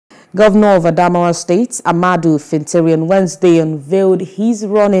Governor of Adamawa State, Ahmadu Fintiri, on Wednesday unveiled his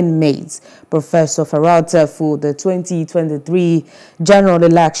running mate, Professor Farauta, for the 2023 general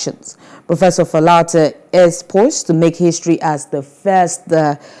elections. Professor Farauta is poised to make history as the first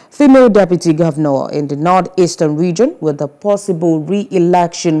female deputy governor in the northeastern region, with the possible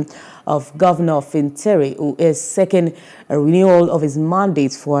re-election of Governor Fintiri, who is seeking a renewal of his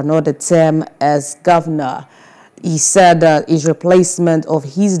mandate for another term as governor. He said that his replacement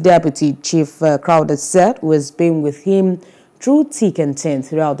of his deputy, Chief Crowder said, who has been with him through thick and thin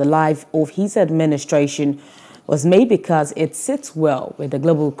throughout the life of his administration, was made because it sits well with the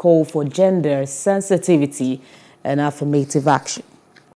global call for gender sensitivity and affirmative action.